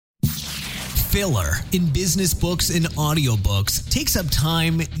Filler in business books and audiobooks takes up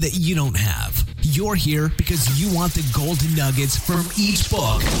time that you don't have. You're here because you want the golden nuggets from each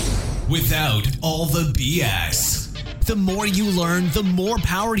book without all the BS. The more you learn, the more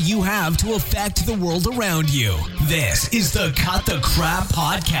power you have to affect the world around you. This is the Cut the Crap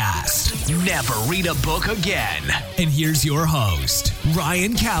Podcast. Never read a book again. And here's your host,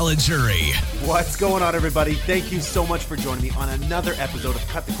 Ryan Caligiuri. What's going on, everybody? Thank you so much for joining me on another episode of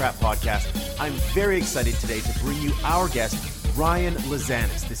Cut the Crap Podcast. I'm very excited today to bring you our guest, Ryan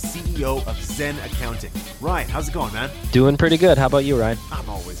Lazanis, the CEO of Zen Accounting. Ryan, how's it going, man? Doing pretty good. How about you, Ryan? I'm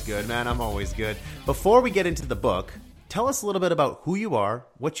always good, man. I'm always good. Before we get into the book, tell us a little bit about who you are,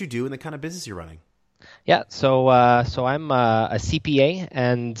 what you do, and the kind of business you're running. Yeah, so I'm a CPA,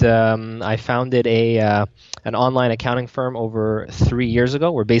 and I founded an online accounting firm over 3 years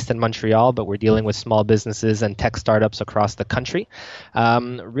ago. We're based in Montreal, but we're dealing with small businesses and tech startups across the country.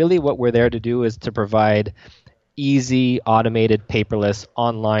 Really, what we're there to do is to provide easy, automated, paperless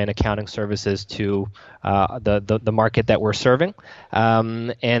online accounting services to the market that we're serving.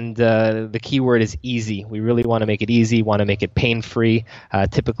 And the key word is easy. We really want to make it easy, want to make it pain-free.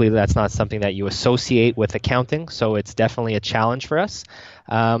 Typically, that's not something that you associate with accounting, so it's definitely a challenge for us.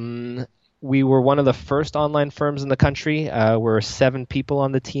 We were one of the first online firms in the country. We're 7 people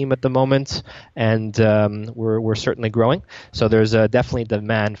on the team at the moment, and we're certainly growing. So there's definitely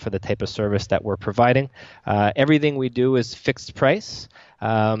demand for the type of service that we're providing. Everything we do is fixed price,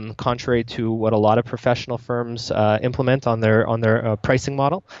 contrary to what a lot of professional firms implement on their pricing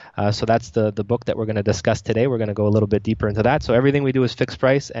model. So that's the book that we're going to discuss today. We're going to go a little bit deeper into that. So everything we do is fixed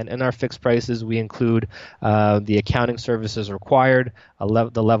price, and in our fixed prices, we include the accounting services required,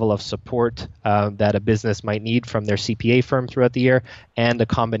 the level of support that a business might need from their CPA firm throughout the year, and a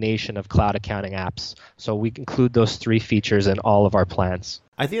combination of cloud accounting apps. So we include those 3 features in all of our plans.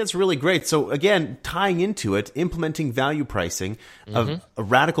 I think that's really great. So again, tying into it, implementing value pricing of a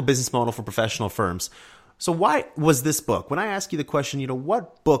radical business model for professional firms. So why was this book? When I ask you the question,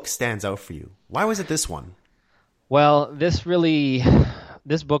 what book stands out for you? Why was it this one? Well,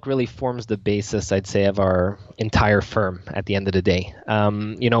 this book really forms the basis, I'd say, of our entire firm at the end of the day.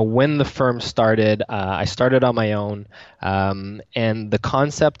 When the firm started, I started on my own, and the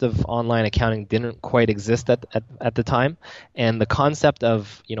concept of online accounting didn't quite exist at the time. And the concept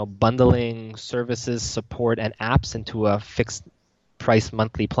of, bundling services, support, and apps into a fixed price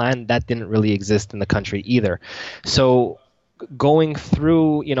monthly plan, that didn't really exist in the country either. So going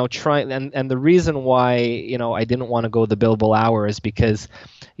through, trying, and the reason why, I didn't want to go the billable hour is because,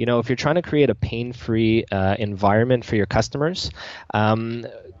 if you're trying to create a pain-free environment for your customers,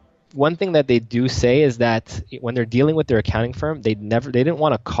 one thing that they do say is that when they're dealing with their accounting firm, they didn't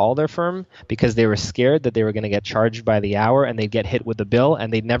want to call their firm because they were scared that they were going to get charged by the hour and they'd get hit with the bill,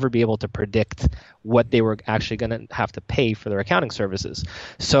 and they'd never be able to predict what they were actually going to have to pay for their accounting services.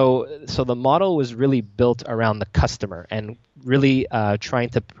 So the model was really built around the customer and really trying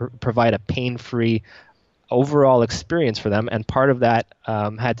to provide a pain-free overall experience for them, and part of that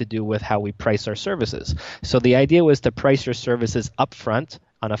had to do with how we price our services. So the idea was to price your services upfront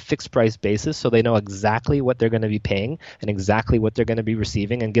on a fixed price basis so they know exactly what they're going to be paying and exactly what they're going to be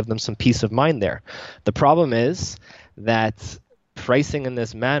receiving, and give them some peace of mind there. The problem is that pricing in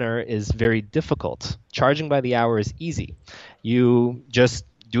this manner is very difficult. Charging by the hour is easy. You just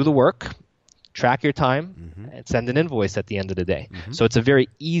do the work, track your time, and send an invoice at the end of the day. So it's a very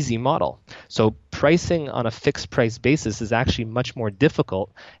easy model. So pricing on a fixed price basis is actually much more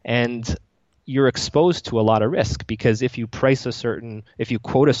difficult, and you're exposed to a lot of risk, because if you quote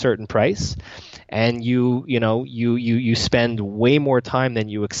a certain price and you spend way more time than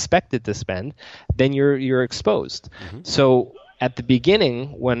you expected to spend, then you're exposed. So at the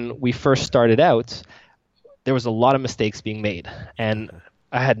beginning, when we first started out, there was a lot of mistakes being made, and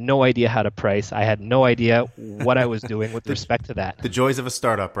I had no idea how to price. I had no idea what I was doing with respect to that. The joys of a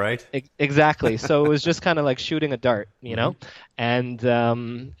startup, right? Exactly. So it was just kind of like shooting a dart, And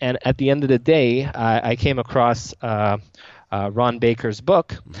at the end of the day, I came across Ron Baker's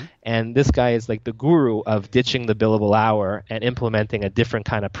book, and this guy is like the guru of ditching the billable hour and implementing a different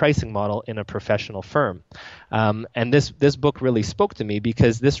kind of pricing model in a professional firm. And this book really spoke to me,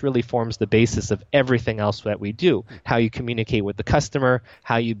 because this really forms the basis of everything else that we do. How you communicate with the customer,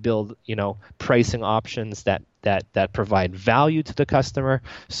 how you build, pricing options that provide value to the customer.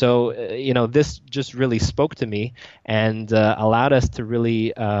 So, this just really spoke to me and allowed us to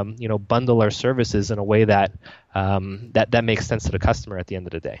really, bundle our services in a way that makes sense to the customer at the end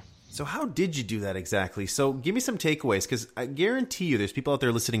of the day. So how did you do that exactly? So give me some takeaways, because I guarantee you there's people out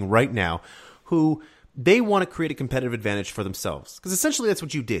there listening right now who they want to create a competitive advantage for themselves, because essentially that's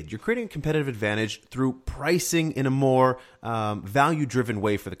what you did. You're creating a competitive advantage through pricing in a more value-driven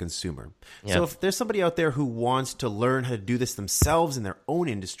way for the consumer. Yeah. So if there's somebody out there who wants to learn how to do this themselves in their own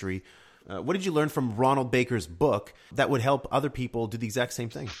industry, what did you learn from Ronald Baker's book that would help other people do the exact same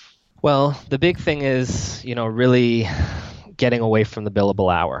thing? Well, the big thing is, really getting away from the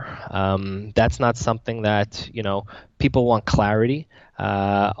billable hour. That's not something that, people want clarity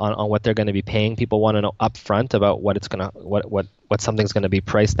on what they're going to be paying. People want to know upfront about what something's going to be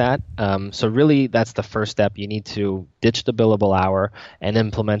priced at. So really, that's the first step. You need to ditch the billable hour and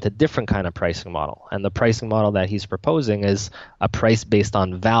implement a different kind of pricing model. And the pricing model that he's proposing is a price based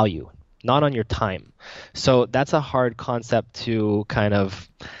on value, not on your time. So that's a hard concept to kind of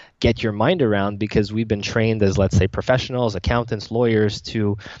get your mind around, because we've been trained as, let's say, professionals, accountants, lawyers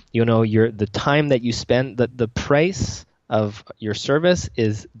to, the time that you spend, the price of your service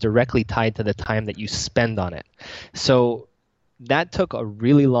is directly tied to the time that you spend on it. So that took a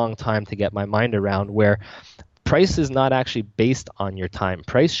really long time to get my mind around, where price is not actually based on your time.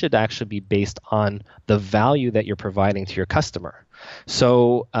 Price should actually be based on the value that you're providing to your customer.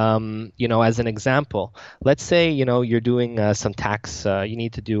 So, as an example, let's say, you're doing some tax, you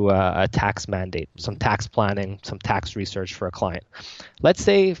need to do a tax mandate, some tax planning, some tax research for a client. Let's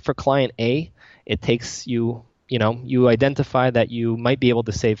say for client A, it takes you, you identify that you might be able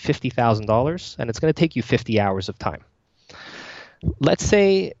to save $50,000, and it's going to take you 50 hours of time. Let's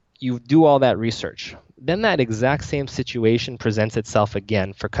say you do all that research. Then that exact same situation presents itself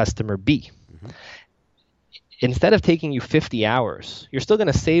again for customer B. Mm-hmm. Instead of taking you 50 hours, you're still going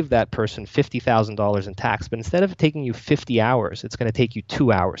to save that person $50,000 in tax, but instead of taking you 50 hours, it's going to take you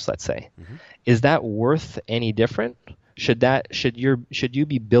 2 hours, let's say. Mm-hmm. Is that worth any different? Should you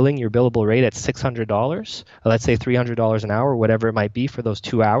be billing your billable rate at $600, let's say $300 an hour, whatever it might be for those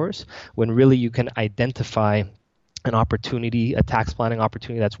 2 hours, when really you can identify an opportunity, a tax planning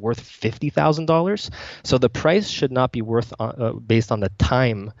opportunity that's worth $50,000. So the price should not be based on the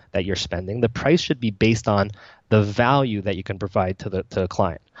time that you're spending. The price should be based on the value that you can provide to the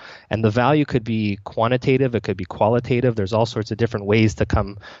client. And the value could be quantitative, it could be qualitative. There's all sorts of different ways to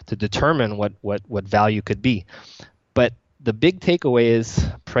come to determine what value could be. But the big takeaway is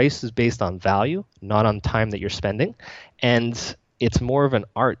price is based on value, not on time that you're spending. And it's more of an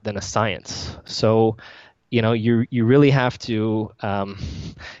art than a science. So you really have to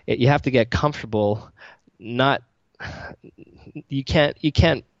you have to get comfortable. You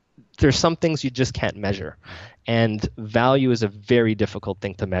can't. There's some things you just can't measure, and value is a very difficult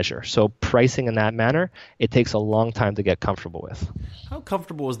thing to measure. So pricing in that manner, it takes a long time to get comfortable with. How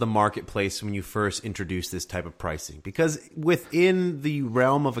comfortable was the marketplace when you first introduced this type of pricing? Because within the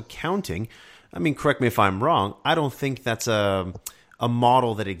realm of accounting, correct me if I'm wrong, I don't think that's a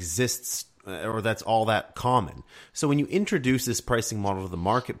model that exists or that's all that common. So when you introduce this pricing model to the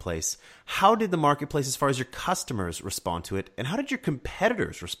marketplace, how did the marketplace, as far as your customers, respond to it? And how did your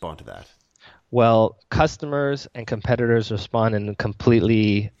competitors respond to that? Well, customers and competitors respond in a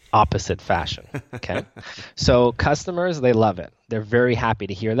completely opposite fashion. Okay. So customers, they love it. They're very happy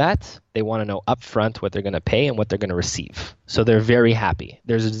to hear that. They want to know upfront what they're going to pay and what they're going to receive. So they're very happy.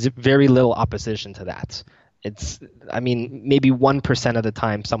 There's very little opposition to that. Maybe 1% of the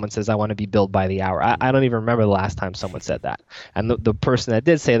time someone says, I want to be billed by the hour. I don't even remember the last time someone said that. And the person that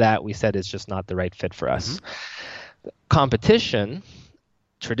did say that, we said it's just not the right fit for us. Mm-hmm. Competition,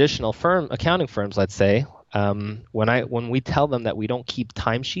 traditional accounting firms, let's say, when we tell them that we don't keep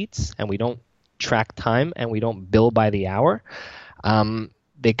timesheets and we don't track time and we don't bill by the hour,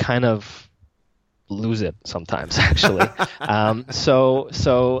 they kind of lose it sometimes, actually.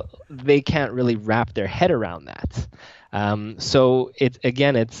 So they can't really wrap their head around that. So it's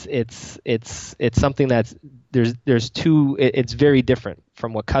something that's it's very different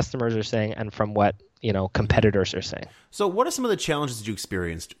from what customers are saying and from what competitors are saying. So what are some of the challenges that you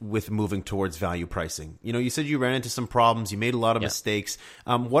experienced with moving towards value pricing? You said you ran into some problems, you made a lot of mistakes.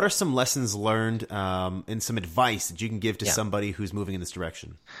 What are some lessons learned and some advice that you can give to somebody who's moving in this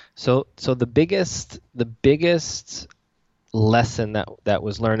direction? So the biggest lesson that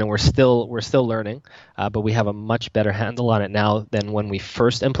was learned, and we're still learning, but we have a much better handle on it now than when we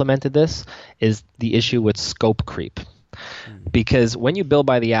first implemented this, is the issue with scope creep. Because when you bill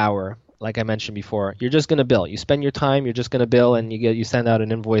by the hour, like I mentioned before, you're just going to bill. You spend your time, you're just going to bill, and you send out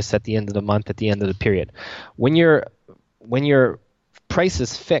an invoice at the end of the month, at the end of the period. When your price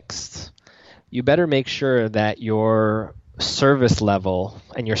is fixed, you better make sure that your service level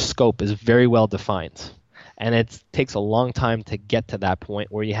and your scope is very well defined. And it takes a long time to get to that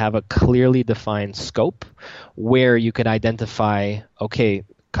point where you have a clearly defined scope where you could identify, okay,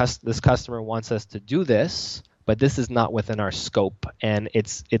 this customer wants us to do this, but this is not within our scope, and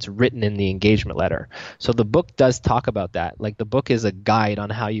it's written in the engagement letter. So the book does talk about that. Like, the book is a guide on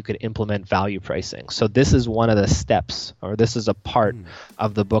how you could implement value pricing. So this is one of the steps, or this is a part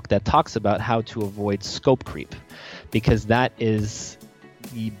of the book that talks about how to avoid scope creep, because that is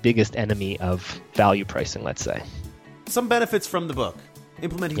the biggest enemy of value pricing, let's say. Some benefits from the book.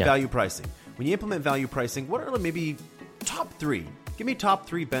 Implementing value pricing. When you implement value pricing, what are maybe top 3? Give me top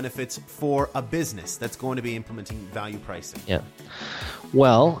 3 benefits for a business that's going to be implementing value pricing. Yeah.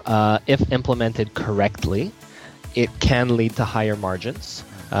 Well, if implemented correctly, it can lead to higher margins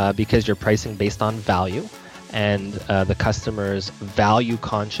because you're pricing based on value, and the customer is value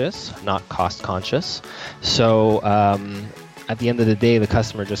conscious, not cost conscious. So at the end of the day, the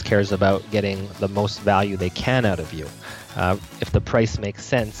customer just cares about getting the most value they can out of you. If the price makes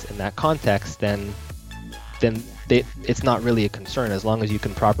sense in that context, then it's not really a concern, as long as you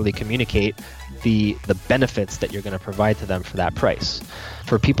can properly communicate the benefits that you're going to provide to them for that price.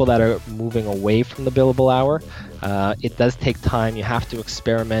 For people that are moving away from the billable hour, it does take time. You have to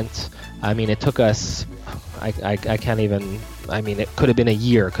experiment. I mean, it took us, I can't even, I mean, it could have been a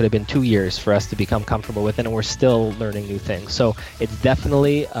year, could have been 2 years for us to become comfortable with it, and we're still learning new things. So it's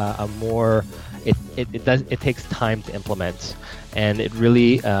definitely it takes time to implement, and it's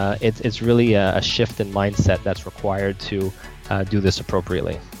really a shift in mindset that's required to do this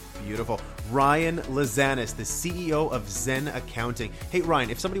appropriately. Beautiful. Ryan Lazanis, the CEO of Zen Accounting. Hey,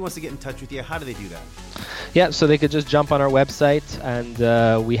 Ryan, if somebody wants to get in touch with you, how do they do that? Yeah, so they could just jump on our website, and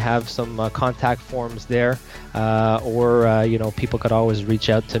we have some contact forms there, or people could always reach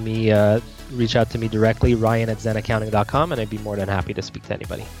out to me directly, Ryan@zenaccounting.com, and I'd be more than happy to speak to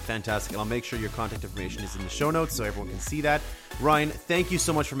anybody. Fantastic. I'll make sure your contact information is in the show notes so everyone can see that. Ryan, thank you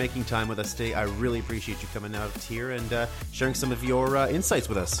so much for making time with us today. I really appreciate you coming out here and sharing some of your insights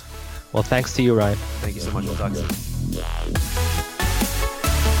with us. Well, thanks to you, Ryan. Thank you so much. We'll talk soon.